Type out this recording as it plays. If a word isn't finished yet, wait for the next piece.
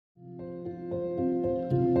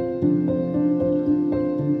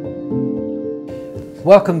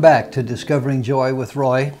Welcome back to Discovering Joy with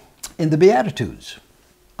Roy in the Beatitudes.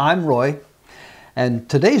 I'm Roy, and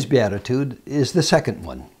today's Beatitude is the second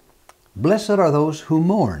one. Blessed are those who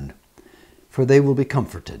mourn, for they will be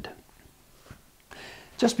comforted.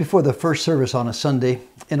 Just before the first service on a Sunday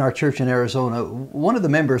in our church in Arizona, one of the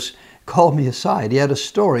members called me aside. He had a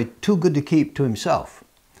story too good to keep to himself.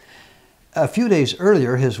 A few days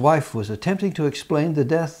earlier, his wife was attempting to explain the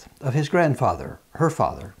death of his grandfather, her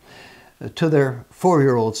father, to their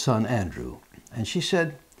 4-year-old son, Andrew. And she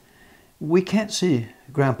said, "We can't see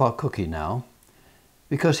Grandpa Cookie now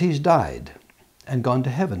because he's died and gone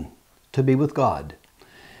to heaven to be with God.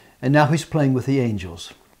 And now he's playing with the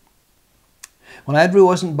angels." Well, Andrew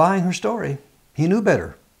wasn't buying her story. He knew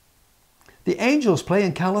better. "The angels play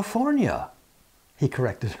in California," he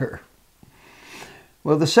corrected her.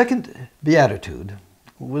 Well, the second beatitude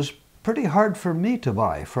was pretty hard for me to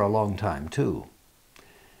buy for a long time, too.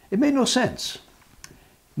 It made no sense.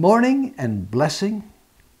 Mourning and blessing,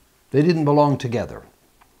 they didn't belong together.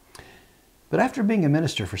 But after being a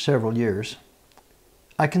minister for several years,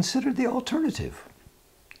 I considered the alternative.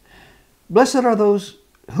 Blessed are those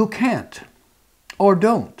who can't or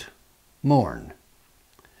don't mourn.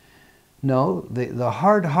 No, the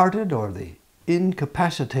hard-hearted or the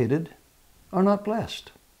incapacitated are not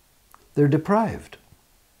blessed. They're deprived.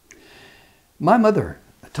 My mother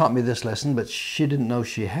taught me this lesson, but she didn't know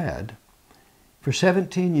she had. For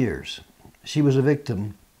 17 years, she was a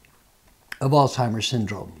victim of Alzheimer's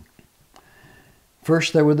syndrome.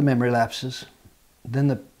 First, there were the memory lapses, then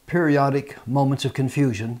the periodic moments of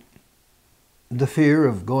confusion, the fear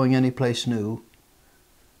of going anyplace new,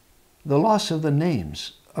 the loss of the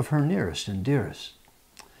names of her nearest and dearest.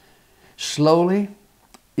 Slowly,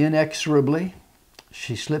 inexorably,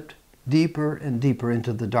 she slipped deeper and deeper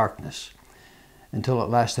into the darkness until at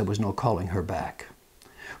last there was no calling her back.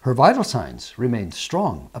 Her vital signs remained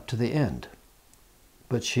strong up to the end,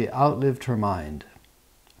 but she outlived her mind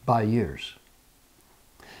by years.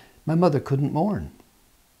 My mother couldn't mourn.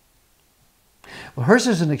 Well, hers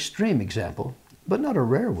is an extreme example, but not a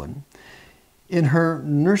rare one. In her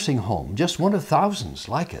nursing home, just one of thousands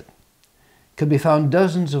like it, could be found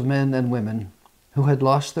dozens of men and women who had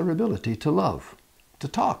lost their ability to love, to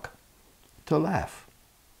talk, to laugh,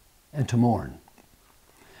 and to mourn.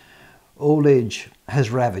 Old age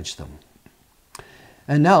has ravaged them.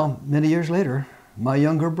 And now, many years later, my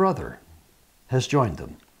younger brother has joined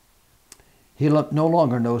them. He no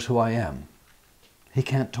longer knows who I am. He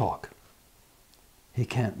can't talk. He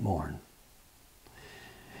can't mourn.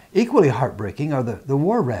 Equally heartbreaking are the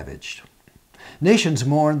war-ravaged. Nations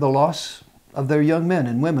mourn the loss of their young men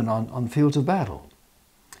and women on fields of battle.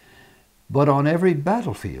 But on every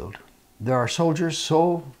battlefield, there are soldiers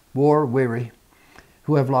so war-weary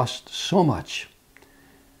who have lost so much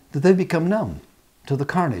that they've become numb to the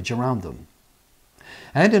carnage around them.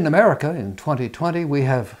 And in America, in 2020, we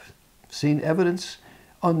have seen evidence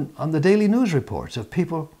on the daily news reports of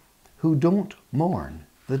people who don't mourn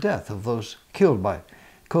the death of those killed by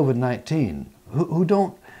COVID-19, who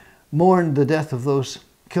don't mourn the death of those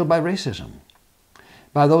killed by racism,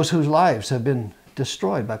 by those whose lives have been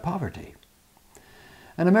destroyed by poverty.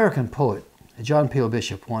 An American poet, John P.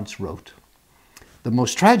 Bishop, once wrote, "The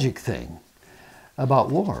most tragic thing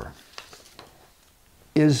about war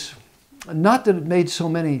is not that it made so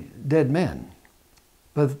many dead men,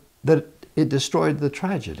 but that it destroyed the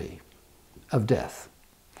tragedy of death."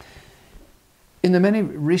 In the many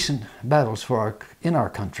recent battles in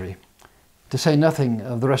our country, to say nothing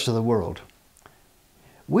of the rest of the world,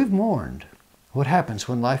 we've mourned what happens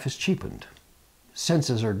when life is cheapened,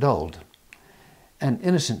 senses are dulled, and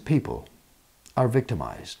innocent people are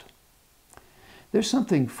victimized. There's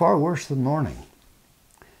something far worse than mourning.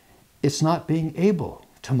 It's not being able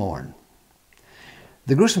to mourn.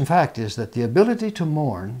 The gruesome fact is that the ability to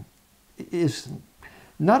mourn is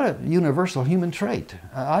not a universal human trait.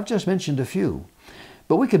 I've just mentioned a few,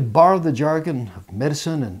 but we could borrow the jargon of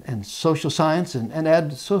medicine and social science and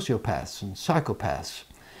add sociopaths and psychopaths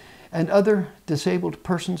and other disabled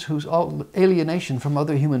persons whose alienation from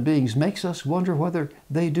other human beings makes us wonder whether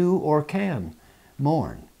they do or can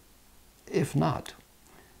mourn. If not,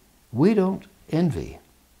 we don't envy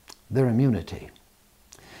their immunity.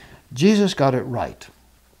 Jesus got it right.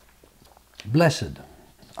 Blessed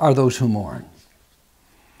are those who mourn.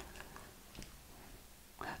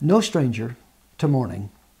 No stranger to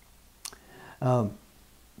mourning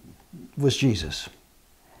was Jesus.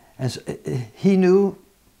 As he knew,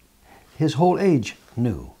 his whole age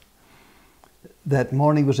knew that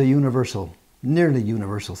mourning was a universal, nearly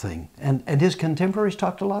universal thing. And his contemporaries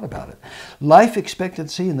talked a lot about it. Life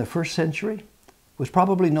expectancy in the first century was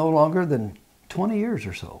probably no longer than 20 years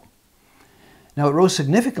or so. Now, it rose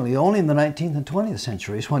significantly only in the 19th and 20th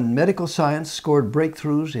centuries when medical science scored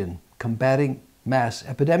breakthroughs in combating mass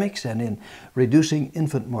epidemics and in reducing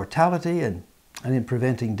infant mortality and in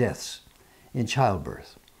preventing deaths in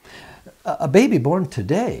childbirth. A baby born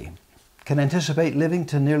today can anticipate living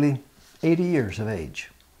to nearly 80 years of age.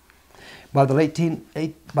 By the late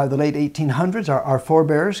 1800s, our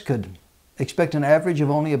forebears could expect an average of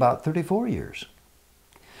only about 34 years.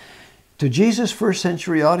 To Jesus' first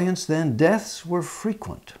century audience, then, deaths were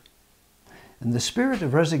frequent. And the spirit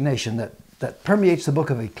of resignation that permeates the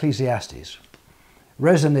book of Ecclesiastes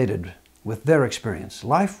resonated with their experience.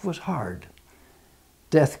 Life was hard.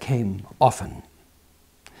 Death came often.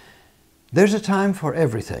 There's a time for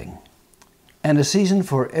everything, and a season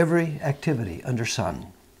for every activity under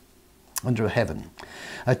heaven.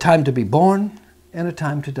 A time to be born and a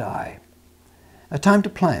time to die. A time to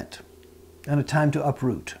plant and a time to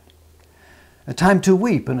uproot. A time to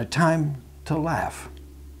weep and a time to laugh.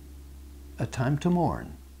 A time to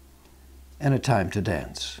mourn and a time to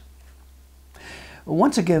dance.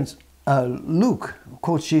 Once again, Luke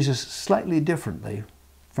quotes Jesus slightly differently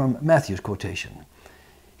from Matthew's quotation.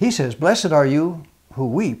 He says, "Blessed are you who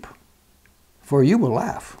weep, for you will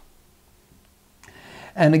laugh."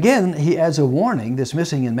 And again, he adds a warning that's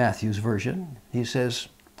missing in Matthew's version. He says,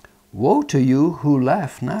 "Woe to you who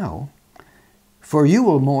laugh now, for you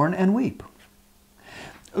will mourn and weep."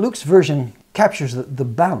 Luke's version captures the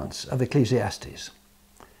balance of Ecclesiastes.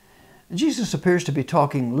 Jesus appears to be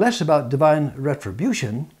talking less about divine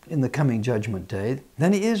retribution in the coming judgment day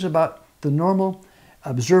than he is about the normal,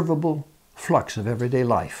 observable flux of everyday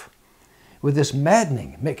life, with this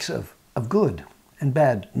maddening mix of good and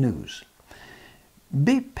bad news.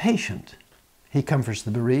 Be patient, he comforts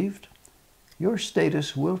the bereaved. Your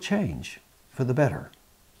status will change for the better.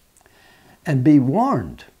 And be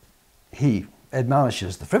warned, he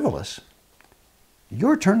admonishes the frivolous.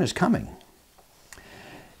 Your turn is coming.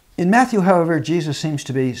 In Matthew, however, Jesus seems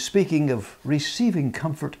to be speaking of receiving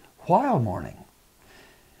comfort while mourning.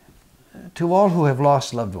 To all who have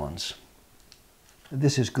lost loved ones,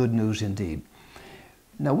 this is good news indeed.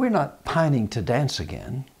 Now, we're not pining to dance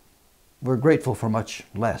again. We're grateful for much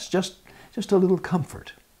less, just a little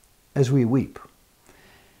comfort as we weep.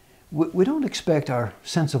 We don't expect our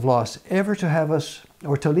sense of loss ever to have us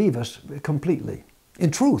or to leave us completely.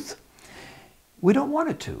 In truth, we don't want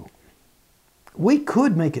it to. We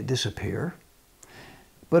could make it disappear,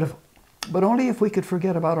 but only if we could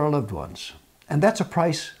forget about our loved ones. And that's a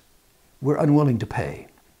price we're unwilling to pay.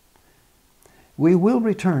 We will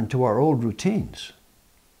return to our old routines,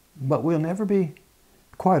 but we'll never be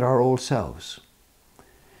quite our old selves.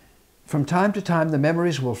 From time to time, the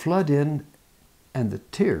memories will flood in and the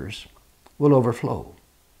tears will overflow.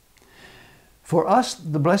 For us,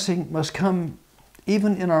 the blessing must come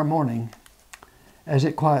even in our mourning as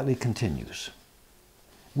it quietly continues.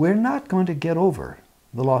 We're not going to get over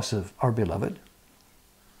the loss of our beloved.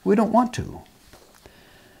 We don't want to.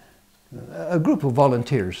 A group of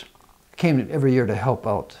volunteers came every year to help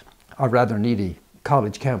out our rather needy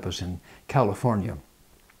college campus in California.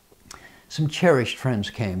 Some cherished friends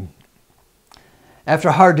came. After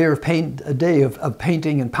a hard day of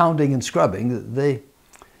painting and pounding and scrubbing, they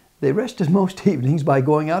rested most evenings by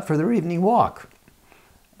going out for their evening walk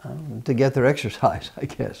to get their exercise, I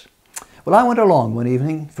guess. Well, I went along one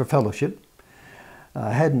evening for fellowship.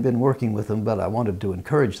 I hadn't been working with them, but I wanted to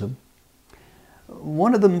encourage them.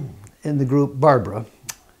 One of them in the group, Barbara,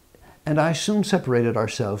 and I soon separated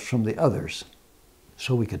ourselves from the others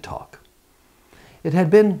so we could talk. It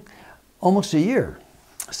had been almost a year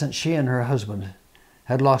since she and her husband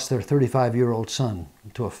had lost their 35-year-old son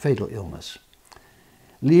to a fatal illness,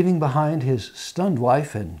 leaving behind his stunned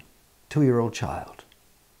wife and 2-year-old child.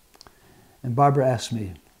 And Barbara asked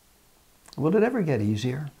me, "Will it ever get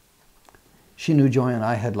easier?" She knew Joy and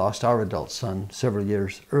I had lost our adult son several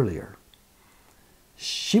years earlier.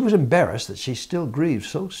 She was embarrassed that she still grieved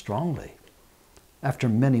so strongly after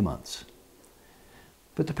many months.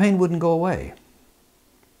 But the pain wouldn't go away.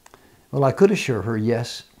 Well, I could assure her,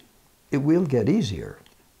 yes, it will get easier,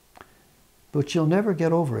 but you'll never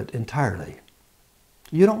get over it entirely.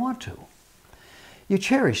 You don't want to. You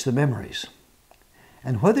cherish the memories,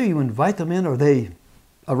 and whether you invite them in or they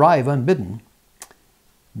arrive unbidden,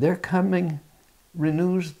 their coming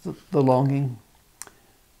renews the longing,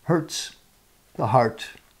 hurts the heart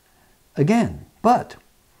again. But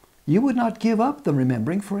you would not give up the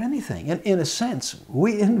remembering for anything. And in a sense,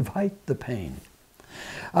 we invite the pain.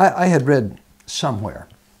 I had read somewhere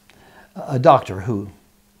a doctor who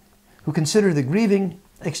considered the grieving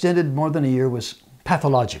extended more than a year was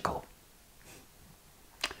pathological.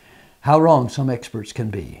 how wrong some experts can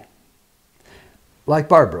be. Like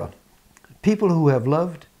Barbara, people who have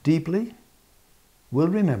loved deeply will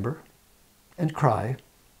remember and cry,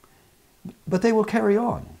 but they will carry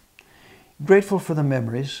on, grateful for the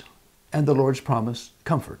memories and the Lord's promised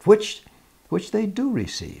comfort, which they do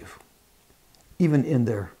receive, even in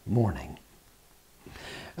their mourning.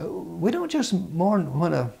 We don't just mourn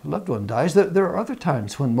when a loved one dies. There are other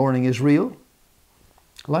times when mourning is real,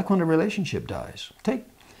 like when a relationship dies.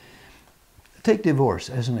 Take divorce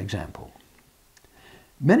as an example.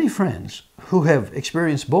 Many friends who have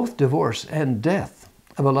experienced both divorce and death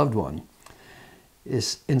of a loved one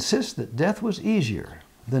insist that death was easier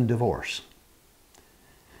than divorce.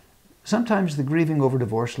 Sometimes the grieving over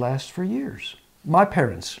divorce lasts for years. My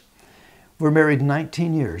parents were married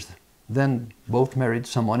 19 years, then both married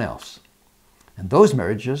someone else. And those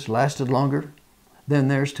marriages lasted longer than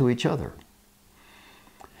theirs to each other.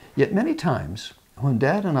 Yet many times, when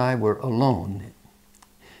Dad and I were alone,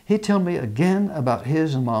 he'd tell me again about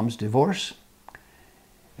his and Mom's divorce,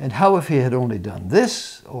 and how if he had only done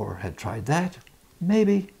this or had tried that,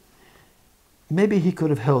 maybe he could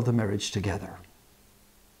have held the marriage together.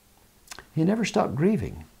 He never stopped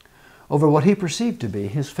grieving over what he perceived to be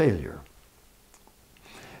his failure.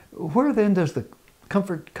 Where then does the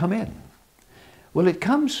comfort come in? Well, it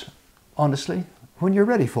comes, honestly, when you're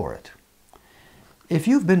ready for it. If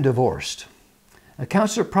you've been divorced, a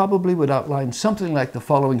counselor probably would outline something like the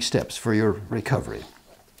following steps for your recovery.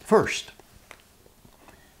 First,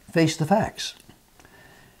 face the facts.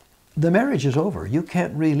 The marriage is over. You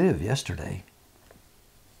can't relive yesterday.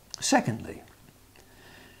 Secondly,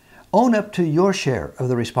 own up to your share of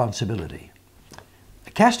the responsibility.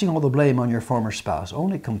 Casting all the blame on your former spouse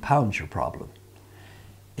only compounds your problem.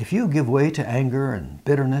 If you give way to anger and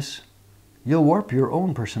bitterness, you'll warp your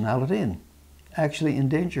own personality and actually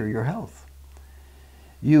endanger your health.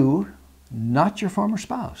 You, not your former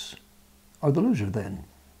spouse, are the loser then.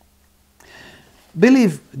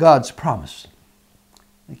 Believe God's promise.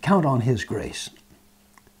 Count on His grace.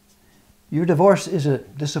 Your divorce is a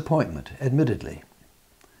disappointment, admittedly.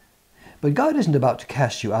 But God isn't about to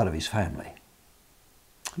cast you out of His family.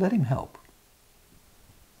 Let Him help.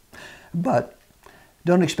 But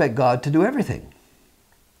don't expect God to do everything.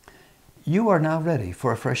 You are now ready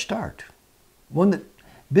for a fresh start, one that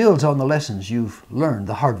builds on the lessons you've learned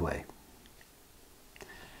the hard way.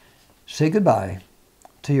 Say goodbye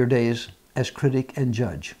to your days as critic and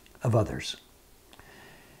judge of others.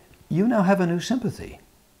 You now have a new sympathy,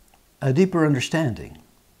 a deeper understanding,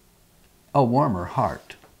 a warmer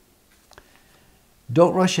heart.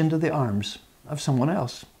 Don't rush into the arms of someone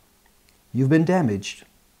else. You've been damaged.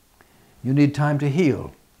 You need time to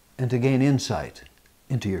heal and to gain insight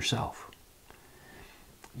into yourself.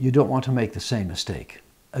 You don't want to make the same mistake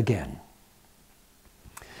again.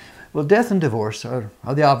 Well, death and divorce are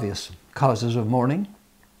the obvious causes of mourning.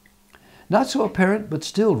 Not so apparent, but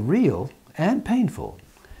still real and painful,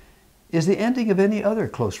 is the ending of any other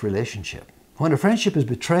close relationship. When a friendship is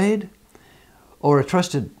betrayed, or a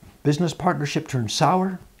trusted business partnership turns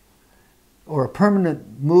sour, or a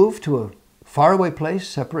permanent move to a faraway place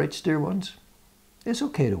separates dear ones, it's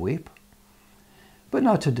okay to weep, but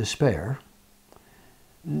not to despair.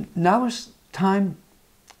 Now is time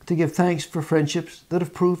to give thanks for friendships that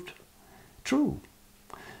have proved true,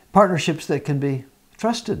 partnerships that can be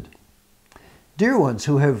trusted, dear ones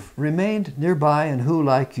who have remained nearby and who,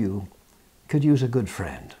 like you, could use a good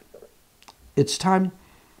friend. It's time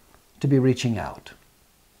to be reaching out.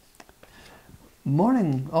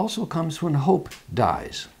 Mourning also comes when hope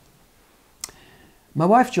dies. My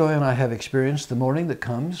wife Joy and I have experienced the mourning that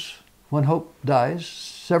comes when hope dies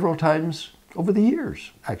several times over the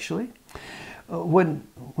years, actually. When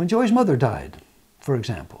Joy's mother died, for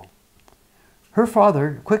example, her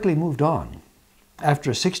father quickly moved on. After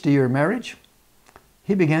a 60-year marriage,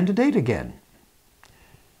 he began to date again.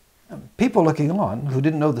 People looking on, who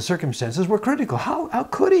didn't know the circumstances, were critical. How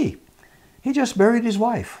could he? He just buried his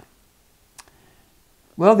wife.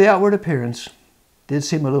 Well, the outward appearance did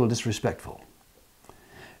seem a little disrespectful,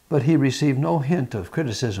 but he received no hint of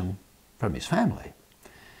criticism from his family.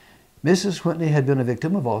 Mrs. Whitney had been a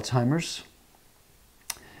victim of Alzheimer's,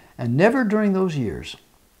 and never during those years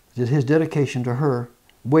did his dedication to her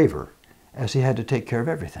waver, as he had to take care of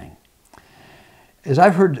everything. As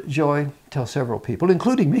I've heard Joy tell several people,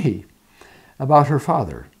 including me, about her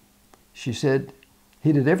father, she said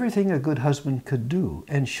he did everything a good husband could do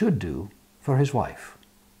and should do for his wife.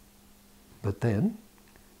 But then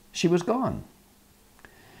she was gone.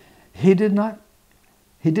 He did not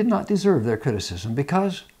deserve their criticism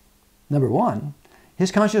because, number one,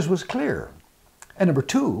 his conscience was clear. And number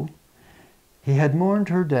two, He had mourned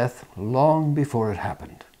her death long before it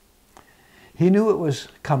happened. He knew it was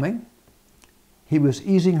coming. He was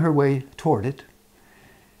easing her way toward it.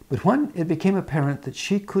 But when it became apparent that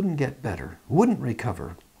she couldn't get better, wouldn't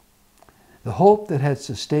recover, the hope that had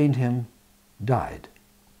sustained him died.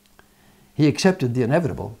 He accepted the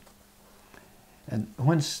inevitable. And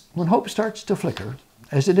when hope starts to flicker,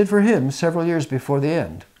 as it did for him several years before the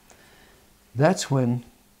end, that's when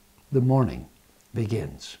the mourning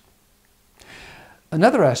begins.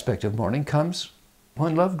 Another aspect of mourning comes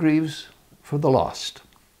when love grieves for the lost.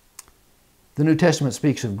 The New Testament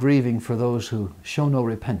speaks of grieving for those who show no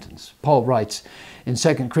repentance. Paul writes in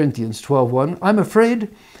 2 Corinthians 12:1, I'm afraid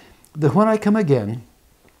that when I come again,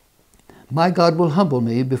 my God will humble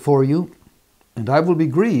me before you, and I will be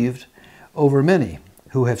grieved over many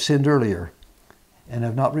who have sinned earlier and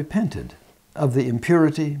have not repented of the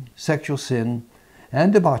impurity, sexual sin,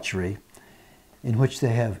 and debauchery in which they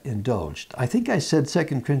have indulged. I think I said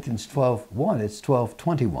 2 Corinthians 12:1. It's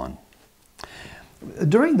 12:21.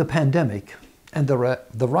 During the pandemic and the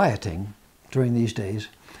rioting during these days,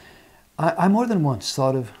 I more than once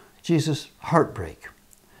thought of Jesus' heartbreak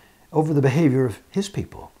over the behavior of his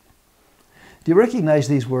people. Do you recognize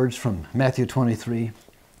these words from Matthew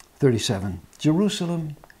 23:37?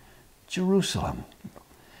 Jerusalem, Jerusalem,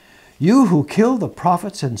 you who kill the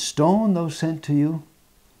prophets and stone those sent to you,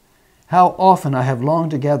 how often I have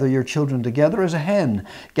longed to gather your children together as a hen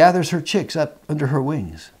gathers her chicks up under her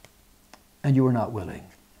wings, and you were not willing.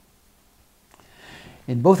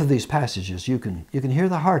 In both of these passages, you can hear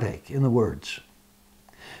the heartache in the words.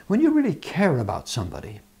 When you really care about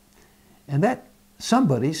somebody, and that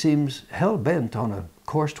somebody seems hell-bent on a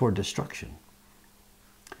course toward destruction,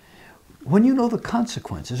 when you know the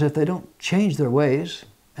consequences if they don't change their ways,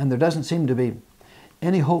 and there doesn't seem to be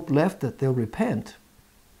any hope left that they'll repent,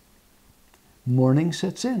 mourning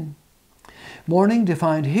sets in. Mourning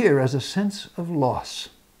defined here as a sense of loss.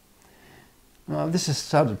 Now, this has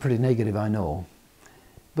sounded pretty negative, I know.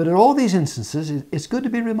 But in all these instances, it's good to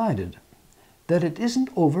be reminded that it isn't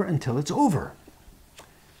over until it's over.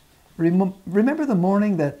 Remember the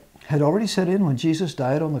mourning that had already set in when Jesus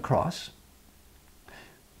died on the cross?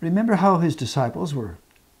 Remember how his disciples were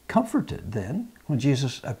comforted then when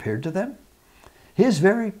Jesus appeared to them? His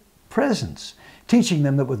very presence, teaching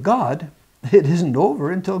them that with God, it isn't over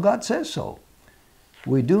until God says so.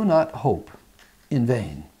 We do not hope in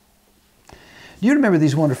vain. Do you remember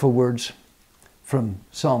these wonderful words from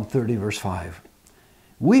Psalm 30, verse 5?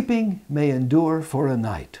 Weeping may endure for a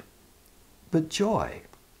night, but joy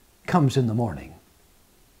comes in the morning.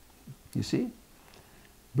 You see?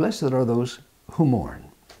 Blessed are those who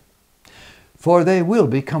mourn, for they will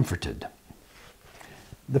be comforted.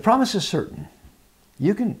 The promise is certain.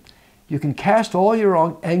 You can cast all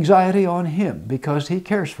your anxiety on him because he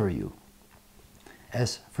cares for you,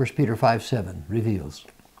 as 1 Peter 5:7 reveals.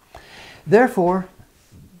 Therefore,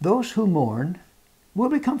 those who mourn will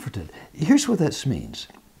be comforted. Here's what this means.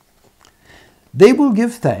 They will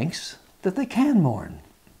give thanks that they can mourn.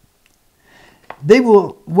 They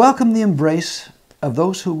will welcome the embrace of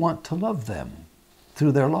those who want to love them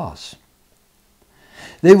through their loss.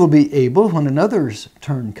 They will be able, when another's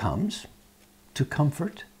turn comes, to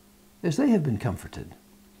comfort as they have been comforted.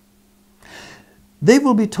 They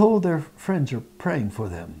will be told their friends are praying for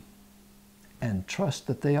them and trust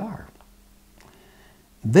that they are.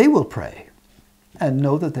 They will pray and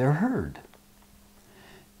know that they're heard.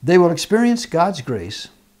 They will experience God's grace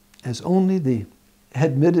as only the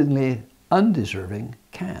admittedly undeserving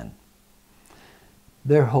can.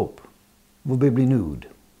 Their hope will be renewed.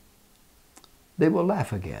 They will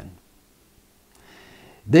laugh again.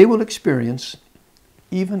 They will experience,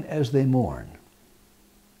 even as they mourn,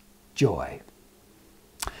 joy.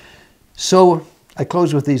 So I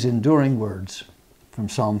close with these enduring words from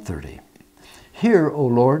Psalm 30. Hear, O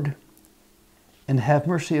Lord, and have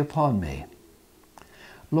mercy upon me.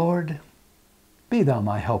 Lord, be thou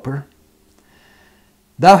my helper.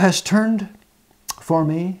 Thou hast turned for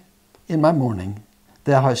me in my mourning.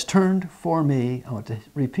 Thou hast turned for me, I want to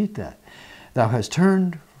repeat that. Thou hast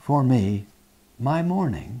turned for me my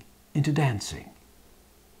mourning into dancing.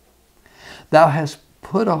 Thou hast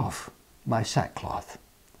put off my sackcloth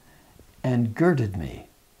and girded me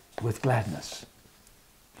with gladness,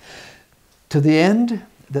 to the end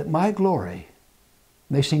that my glory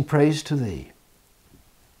may sing praise to thee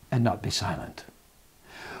and not be silent.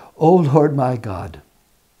 O Lord my God,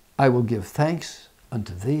 I will give thanks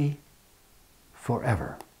unto thee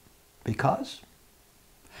forever, because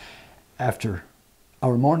after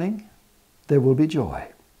our mourning there will be joy,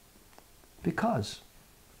 because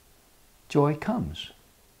joy comes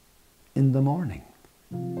in the morning.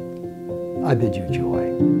 I bid you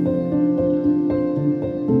joy.